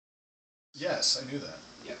Yes, I knew that.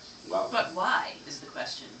 Yes. Well, But why is the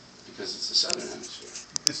question? because it's the southern hemisphere.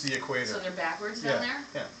 It's the equator. So they're backwards down there?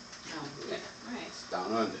 Yeah. Oh, Yeah. right. It's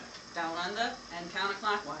down under. Down under and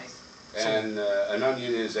counterclockwise. And an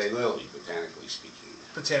onion is a lily, botanically speaking.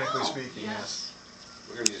 Botanically Oh, speaking, yes.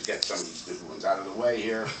 We're going to just get some of these stupid ones out of the way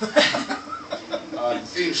here. The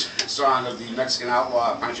theme song of the Mexican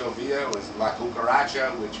outlaw Pancho Villa was La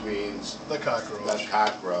Cucaracha, which means The cockroach. the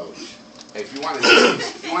cockroach. Hey, if you want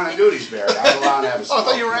to do these, Barry, I'll allow to have a Oh, I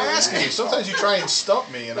thought you were smoke. asking me. Sometimes you try and stump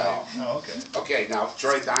me, and No. Oh, okay. Okay, now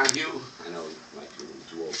Troy Donahue. I know, like you're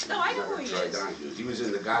too old. No, I know Remember who he Troy is. Donahue. He was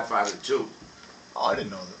in The Godfather 2. Oh, I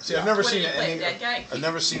didn't know that. See, Yeah. I've never What seen did he play, any. that guy? I've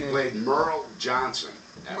never seen He any. played Merle Johnson.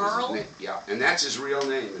 That was his Merle? name. Yeah, and that's his real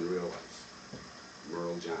name in real life.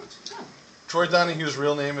 Merle Johnson. Oh, Troy Donahue's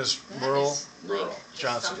real name is that Merle is Merle like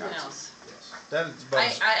Johnson. Something Johnson. else. Yes. That is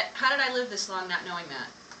about How did I live this long not knowing that?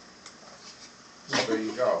 So there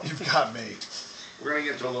you go. You've got me. We're going to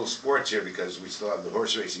get to a little sports here because we still have the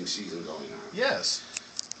horse racing season going on. Yes.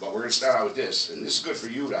 But we're going to start out with this, and this is good for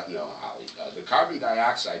you to know, Holly. The carbon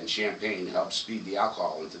dioxide in champagne helps speed the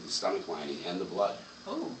alcohol into the stomach lining and the blood.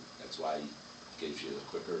 Oh. That's why it gives you a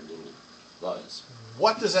quicker little buzz.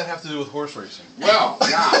 What does that have to do with horse racing? Well,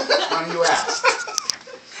 now, funny you ask.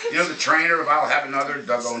 You know the trainer of I'll Have Another,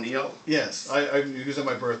 Doug O'Neill? Yes, he was at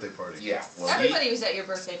my birthday party. Yeah. Well, Everybody was at your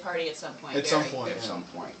birthday party at some point. At some Barry. point. At some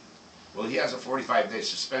point. Well, he has a 45-day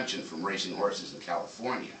suspension from racing horses in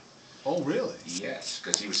California. Oh, really? Yes,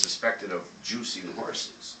 because he was suspected of juicing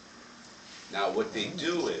horses. Now, what they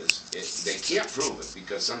do is, they can't prove it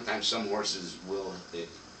because sometimes some horses will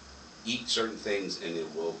eat certain things and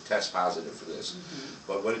it will test positive for this.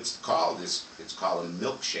 But what it's called is, it's called a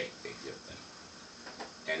milkshake they give them.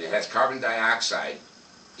 And it has carbon dioxide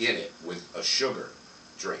in it with a sugar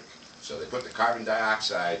drink. So they put the carbon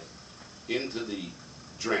dioxide into the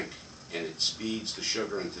drink and it speeds the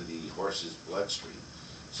sugar into the horse's bloodstream.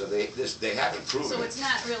 So they haven't proven So it. it's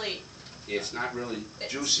not really. It's not really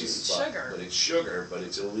It's juicing, just but, sugar. but it's sugar, but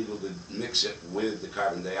it's illegal to mix it with the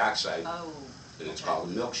carbon dioxide, Oh. and it's okay. called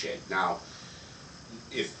a milkshake. Now,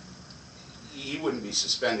 if he wouldn't be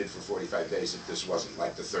suspended for 45 days if this wasn't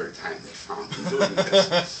like the third time they found him doing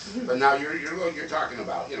this. But now you're talking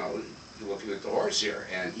about, you know, you're looking at the horse here,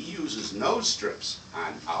 and he uses nose strips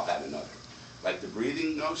on I'll Have Another, like the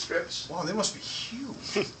breathing nose strips. Wow, they must be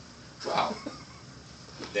huge. Well,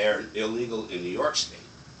 they're illegal in New York State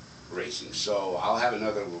racing, so I'll Have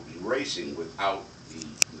Another will be racing without the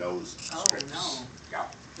nose Oh, strips. no. Yeah.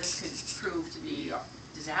 This could prove to be Yeah.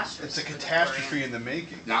 disastrous. It's a for the catastrophe Florian. in the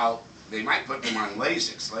making. Now, they might put them on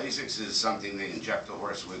Lasix. Lasix is something they inject the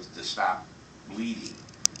horse with to stop bleeding.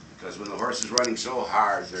 Because when the horse is running so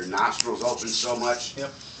hard, their nostrils open so much,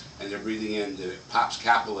 Yep. and they're breathing in, it pops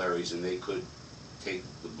capillaries, and they could take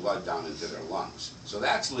the blood down into their lungs. So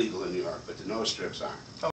that's legal in New York, but the nose strips aren't.